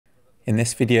In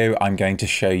this video, I'm going to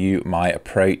show you my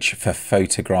approach for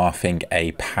photographing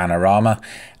a panorama,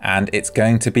 and it's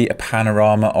going to be a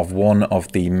panorama of one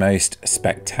of the most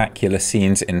spectacular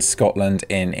scenes in Scotland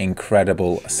in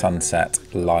incredible sunset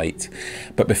light.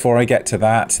 But before I get to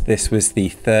that, this was the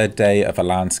third day of a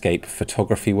landscape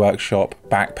photography workshop,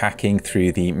 backpacking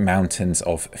through the mountains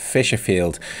of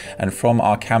Fisherfield. And from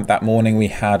our camp that morning, we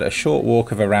had a short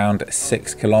walk of around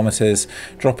 6 kilometers,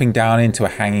 dropping down into a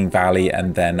hanging valley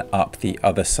and then up the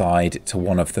other side to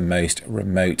one of the most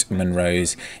remote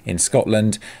Munros in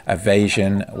Scotland,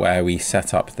 Evasion, where we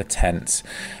set up the tents.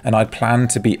 And I'd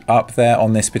planned to be up there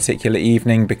on this particular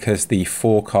evening because the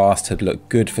forecast had looked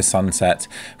good for sunset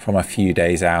from a few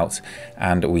days out,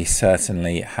 and we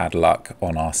certainly had luck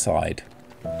on our side.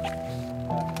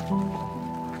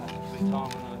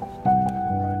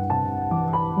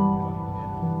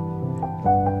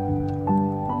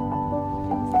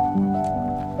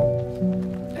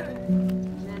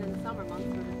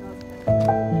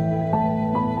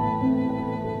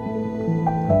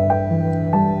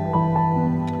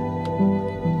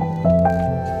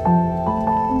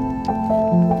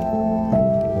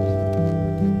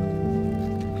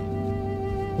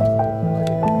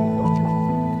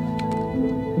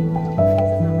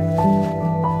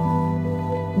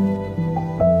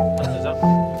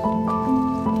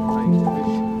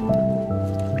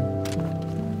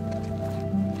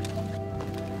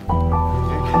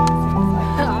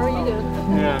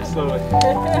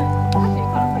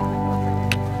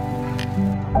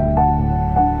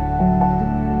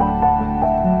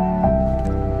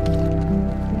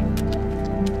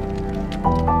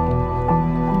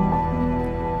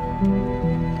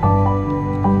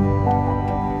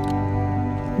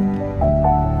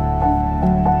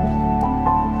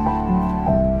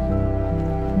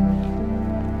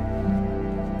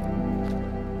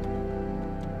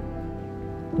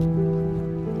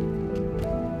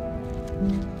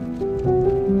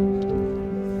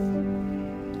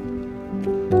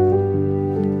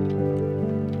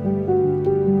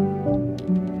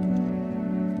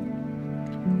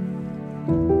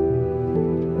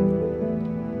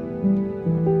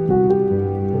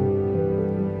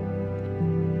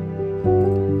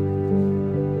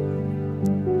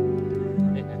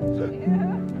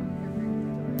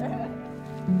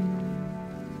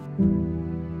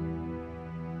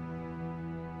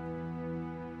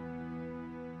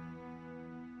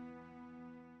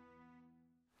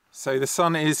 So the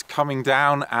sun is coming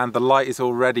down and the light is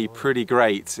already pretty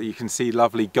great. So you can see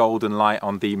lovely golden light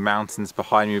on the mountains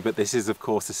behind me, but this is of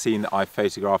course a scene that I've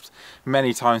photographed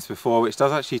many times before, which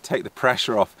does actually take the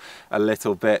pressure off a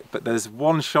little bit. But there's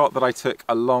one shot that I took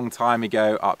a long time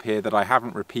ago up here that I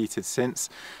haven't repeated since.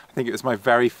 I think it was my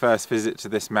very first visit to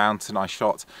this mountain. I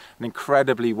shot an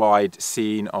incredibly wide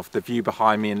scene of the view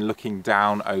behind me and looking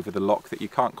down over the loch that you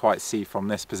can't quite see from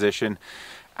this position.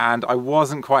 And I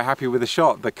wasn't quite happy with the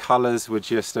shot. The colours were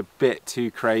just a bit too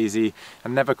crazy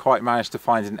and never quite managed to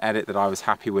find an edit that I was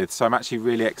happy with. So I'm actually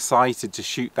really excited to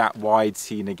shoot that wide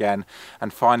scene again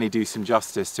and finally do some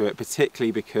justice to it,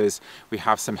 particularly because we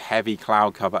have some heavy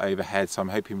cloud cover overhead. So I'm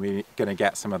hoping we're going to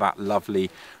get some of that lovely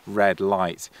red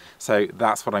light. So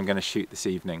that's what I'm going to shoot this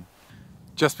evening.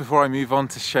 Just before I move on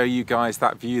to show you guys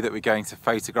that view that we're going to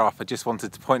photograph, I just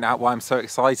wanted to point out why I'm so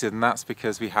excited, and that's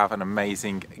because we have an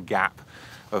amazing gap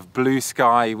of blue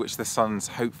sky, which the sun's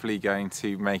hopefully going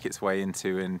to make its way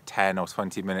into in 10 or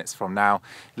 20 minutes from now.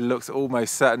 It looks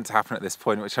almost certain to happen at this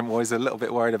point, which I'm always a little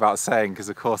bit worried about saying, because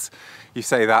of course you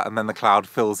say that and then the cloud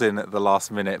fills in at the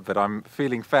last minute, but I'm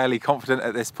feeling fairly confident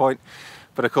at this point.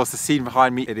 But of course the scene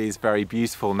behind me, it is very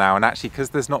beautiful now, and actually because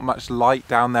there's not much light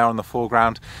down there on the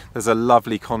foreground, there's a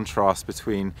lovely contrast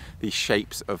between the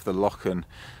shapes of the Lochen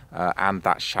and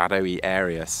that shadowy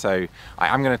area. So I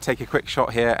am going to take a quick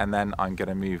shot here and then I'm going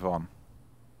to move on.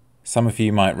 Some of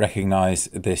you might recognize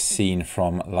this scene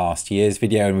from last year's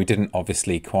video, and we didn't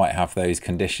obviously quite have those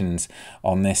conditions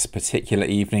on this particular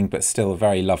evening, but still a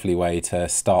very lovely way to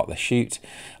start the shoot.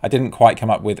 I didn't quite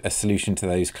come up with a solution to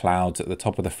those clouds at the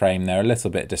top of the frame. They're a little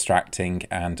bit distracting,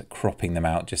 and cropping them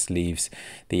out just leaves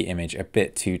the image a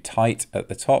bit too tight at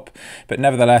the top, but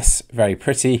nevertheless very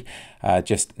pretty,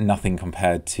 just nothing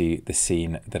compared to the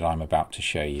scene that I'm about to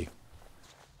show you.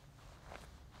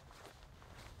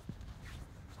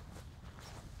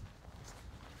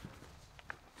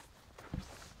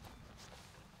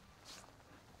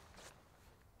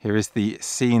 Here is the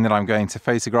scene that I'm going to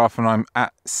photograph, and I'm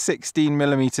at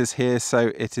 16mm here,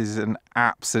 so it is an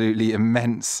absolutely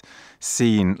immense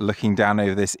scene looking down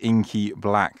over this inky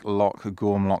black loch,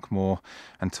 Gormloch Moor,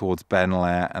 and towards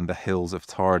Benlair and the hills of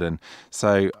Torridon.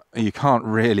 So You can't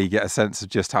really get a sense of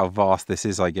just how vast this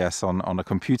is, I guess, on a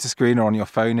computer screen or on your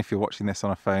phone if you're watching this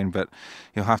on a phone, but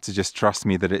you'll have to just trust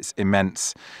me that it's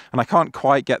immense. And I can't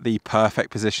quite get the perfect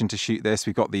position to shoot this.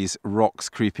 We've got these rocks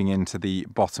creeping into the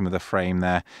bottom of the frame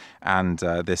there, and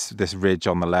this ridge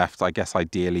on the left. I guess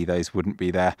ideally those wouldn't be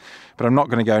there, but I'm not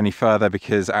going to go any further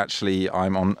because actually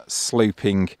I'm on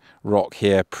sloping rock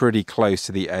here, pretty close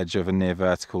to the edge of a near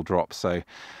vertical drop, so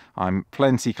I'm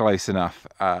plenty close enough.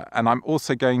 And I'm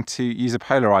also going to use a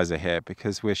polarizer here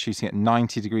because we're shooting at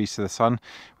 90 degrees to the sun,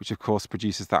 which of course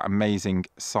produces that amazing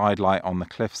side light on the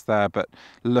cliffs there. But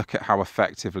look at how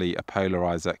effectively a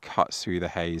polarizer cuts through the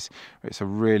haze. It's a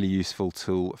really useful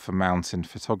tool for mountain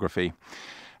photography.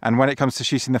 And when it comes to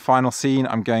shooting the final scene,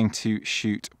 I'm going to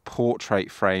shoot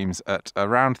portrait frames at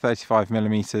around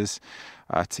 35mm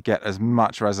to get as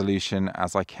much resolution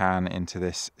as I can into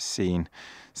this scene.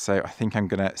 So I think I'm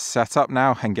going to set up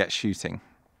now and get shooting.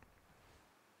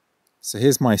 So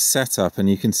here's my setup, and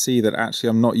you can see that actually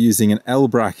I'm not using an L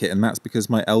bracket, and that's because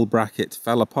my L bracket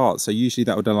fell apart. So usually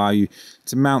that would allow you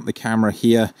to mount the camera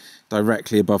here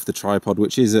directly above the tripod,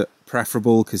 which is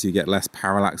preferable because you get less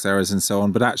parallax errors and so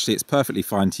on. But actually it's perfectly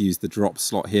fine to use the drop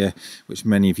slot here, which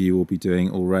many of you will be doing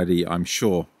already, I'm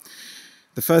sure.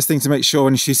 The first thing to make sure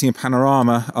when you're shooting a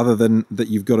panorama, other than that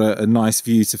you've got a nice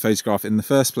view to photograph in the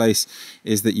first place,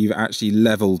 is that you've actually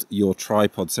leveled your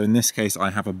tripod. So in this case,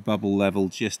 I have a bubble level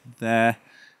just there.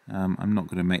 I'm not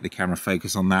going to make the camera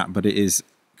focus on that, but it is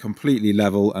completely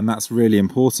level, and that's really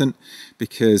important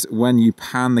because when you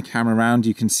pan the camera around,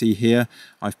 you can see here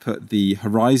I've put the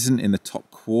horizon in the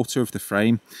top quarter of the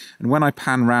frame, and when I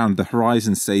pan round, the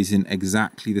horizon stays in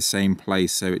exactly the same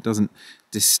place, so it doesn't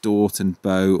distort and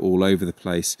bow all over the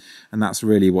place. And that's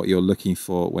really what you're looking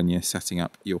for when you're setting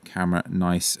up your camera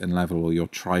nice and level, or your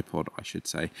tripod I should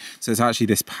say. So it's actually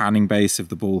this panning base of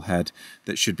the ball head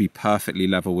that should be perfectly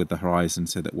level with the horizon,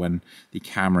 so that when the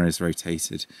camera is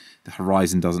rotated, the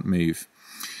horizon doesn't move.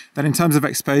 Then in terms of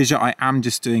exposure, I am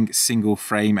just doing single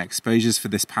frame exposures for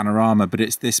this panorama, but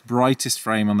it's this brightest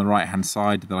frame on the right hand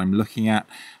side that I'm looking at,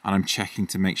 and I'm checking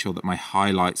to make sure that my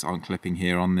highlights aren't clipping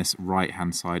here on this right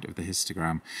hand side of the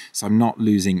histogram. So I'm not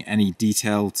losing any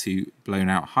detail to blown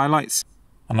out highlights.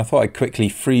 And I thought I'd quickly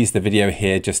freeze the video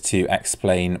here just to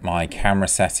explain my camera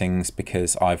settings,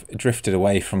 because I've drifted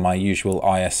away from my usual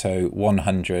ISO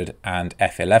 100 and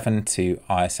f11 to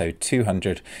ISO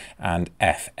 200 and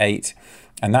f8.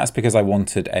 And that's because I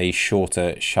wanted a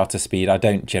shorter shutter speed. I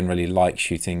don't generally like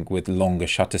shooting with longer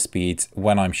shutter speeds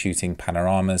when I'm shooting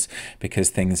panoramas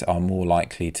because things are more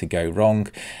likely to go wrong.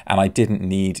 And I didn't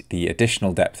need the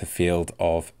additional depth of field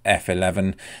of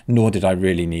f11, nor did I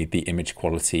really need the image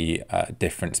quality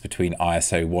difference between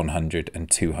ISO 100 and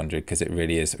 200 because it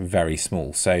really is very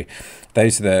small. So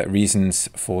those are the reasons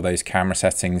for those camera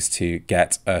settings, to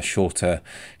get a shorter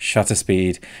shutter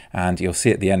speed, and you'll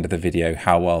see at the end of the video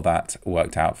how well that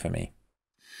worked out for me.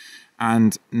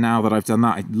 And now that I've done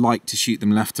that, I like to shoot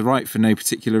them left to right for no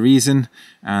particular reason,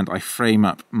 and I frame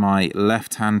up my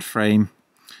left hand frame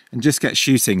and just get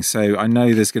shooting. So I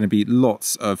know there's going to be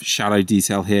lots of shadow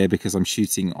detail here because I'm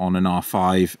shooting on an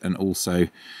R5, and also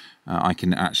I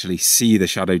can actually see the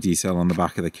shadow detail on the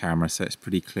back of the camera, so it's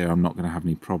pretty clear I'm not going to have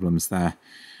any problems there.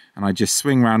 And I just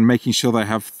swing around, making sure that I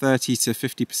have 30 to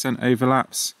 50%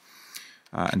 overlaps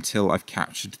until I've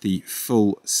captured the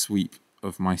full sweep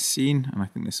of my scene. And I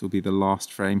think this will be the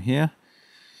last frame here.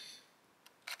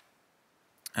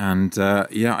 And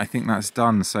yeah, I think that's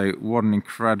done. So what an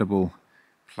incredible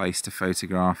place to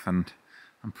photograph, and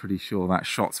I'm pretty sure that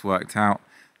shot's worked out.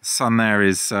 The sun there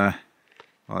is, well,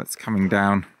 it's coming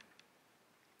down.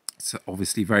 It's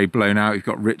obviously very blown out. We've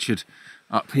got Richard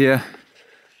up here,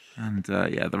 and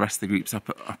yeah, the rest of the group's up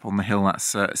on the hill.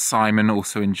 That's Simon,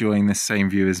 also enjoying this same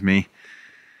view as me.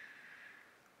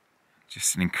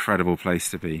 Just an incredible place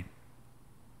to be.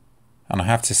 And I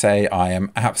have to say, I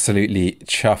am absolutely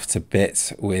chuffed to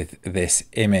bits with this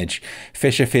image.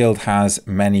 Fisherfield has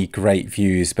many great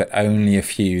views, but only a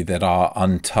few that are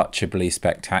untouchably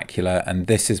spectacular, and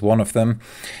this is one of them.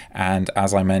 And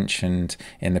as I mentioned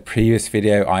in the previous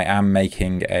video, I am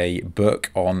making a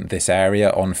book on this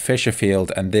area, on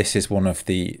Fisherfield, and this is one of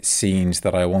the scenes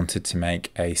that I wanted to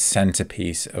make a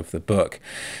centerpiece of the book.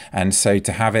 And so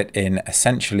to have it in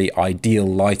essentially ideal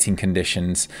lighting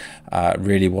conditions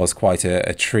really was quite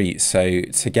a treat. So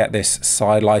to get this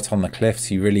side light on the cliffs,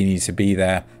 you really need to be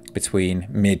there between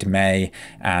mid-May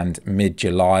and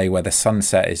mid-July, where the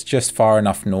sunset is just far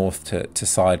enough north to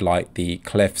sidelight the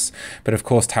cliffs, but of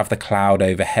course to have the cloud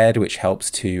overhead, which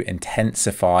helps to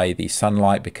intensify the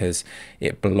sunlight because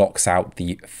it blocks out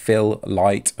the fill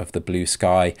light of the blue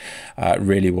sky,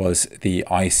 really was the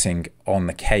icing on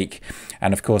the cake.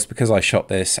 And of course, because I shot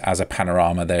this as a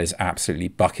panorama, there's absolutely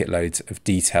bucket loads of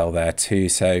detail there too,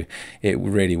 so it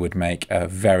really would make a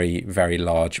very, very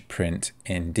large print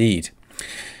indeed.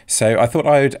 So I thought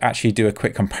I would actually do a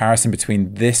quick comparison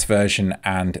between this version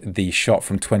and the shot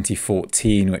from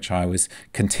 2014, which I was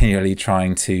continually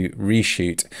trying to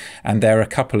reshoot. And there are a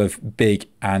couple of big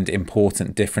and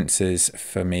important differences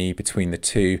for me between the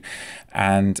two.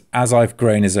 And as I've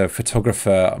grown as a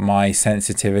photographer, my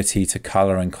sensitivity to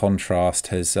color and contrast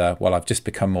has, well, I've just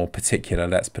become more particular,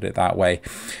 let's put it that way.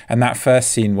 And that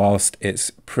first scene, whilst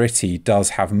it's pretty,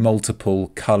 does have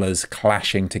multiple colors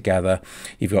clashing together.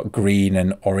 You've got green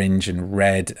and orange and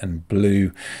red and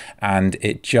blue, and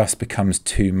it just becomes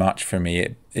too much for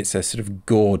me. It's a sort of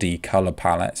gaudy color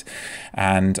palette.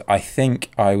 And I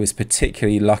think I was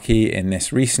particularly lucky in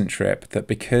this recent trip that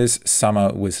because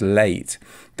summer was late,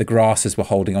 the grasses were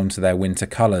holding on to their winter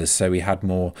colors. So we had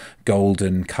more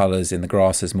golden colors in the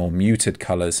grasses, more muted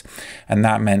colors. And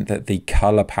that meant that the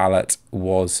color palette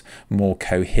was more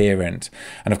coherent.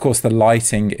 And of course, the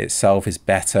lighting itself is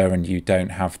better and you don't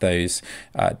have those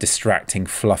distracting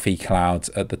fluffy clouds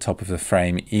at the top of the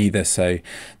frame either. So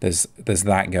there's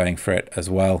that going for it as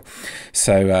well.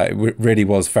 So it really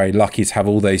was very lucky to have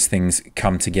all those things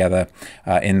come together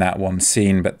in that one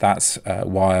scene. But that's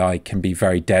why I can be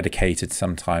very dedicated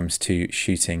sometimes to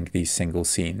shooting these single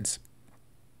scenes.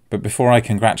 But before I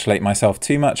congratulate myself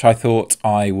too much, I thought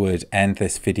I would end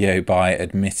this video by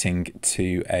admitting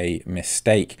to a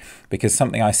mistake, because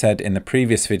something I said in the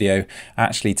previous video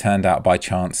actually turned out by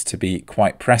chance to be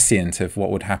quite prescient of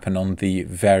what would happen on the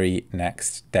very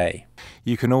next day.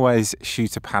 You can always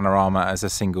shoot a panorama as a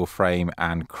single frame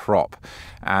and crop,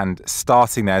 and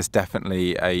starting there is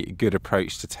definitely a good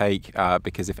approach to take,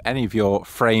 because if any of your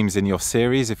frames in your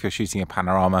series, if you're shooting a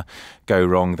panorama, go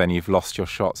wrong, then you've lost your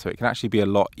shot. So it can actually be a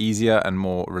lot easier and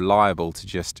more reliable to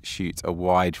just shoot a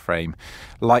wide frame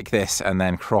like this and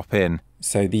then crop in.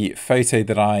 So the photo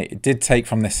that I did take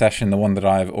from this session, the one that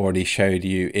I've already showed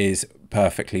you, is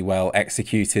perfectly well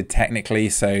executed technically,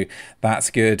 so that's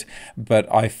good.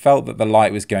 But I felt that the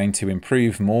light was going to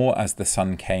improve more as the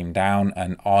sun came down,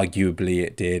 and arguably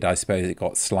it did. I suppose it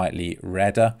got slightly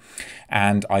redder.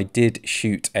 And I did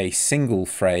shoot a single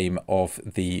frame of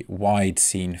the wide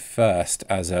scene first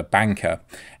as a banker,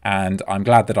 and I'm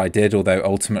glad that I did, although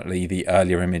ultimately the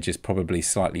earlier image is probably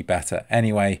slightly better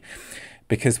anyway.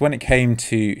 Because when it came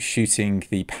to shooting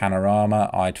the panorama,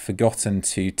 I'd forgotten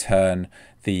to turn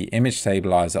the image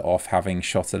stabilizer off, having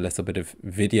shot a little bit of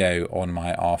video on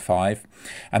my R5.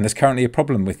 And there's currently a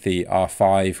problem with the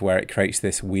R5 where it creates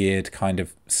this weird kind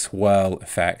of swirl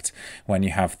effect when you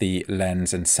have the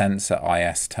lens and sensor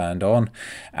IS turned on.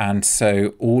 And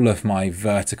so all of my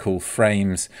vertical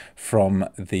frames from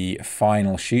the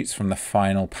final shoots, from the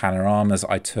final panoramas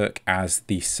I took as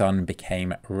the sun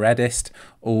became reddest,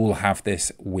 all have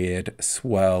this weird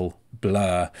swirl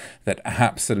blur that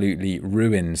absolutely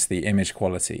ruins the image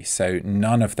quality. So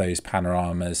none of those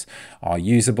panoramas are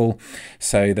usable.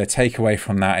 So the takeaway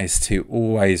from that is to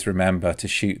always remember to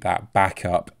shoot that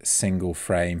backup single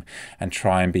frame and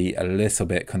try and be a little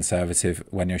bit conservative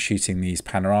when you're shooting these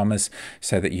panoramas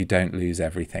so that you don't lose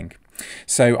everything.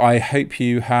 So I hope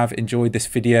you have enjoyed this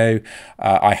video.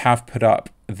 I have put up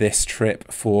this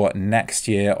trip for next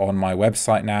year on my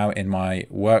website now in my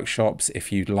workshops.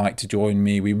 If you'd like to join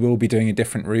me, we will be doing a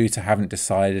different route. I haven't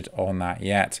decided on that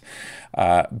yet,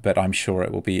 but I'm sure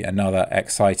it will be another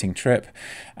exciting trip.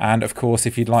 And of course,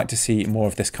 if you'd like to see more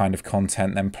of this kind of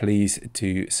content, then please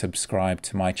do subscribe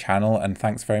to my channel, and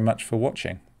thanks very much for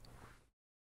watching.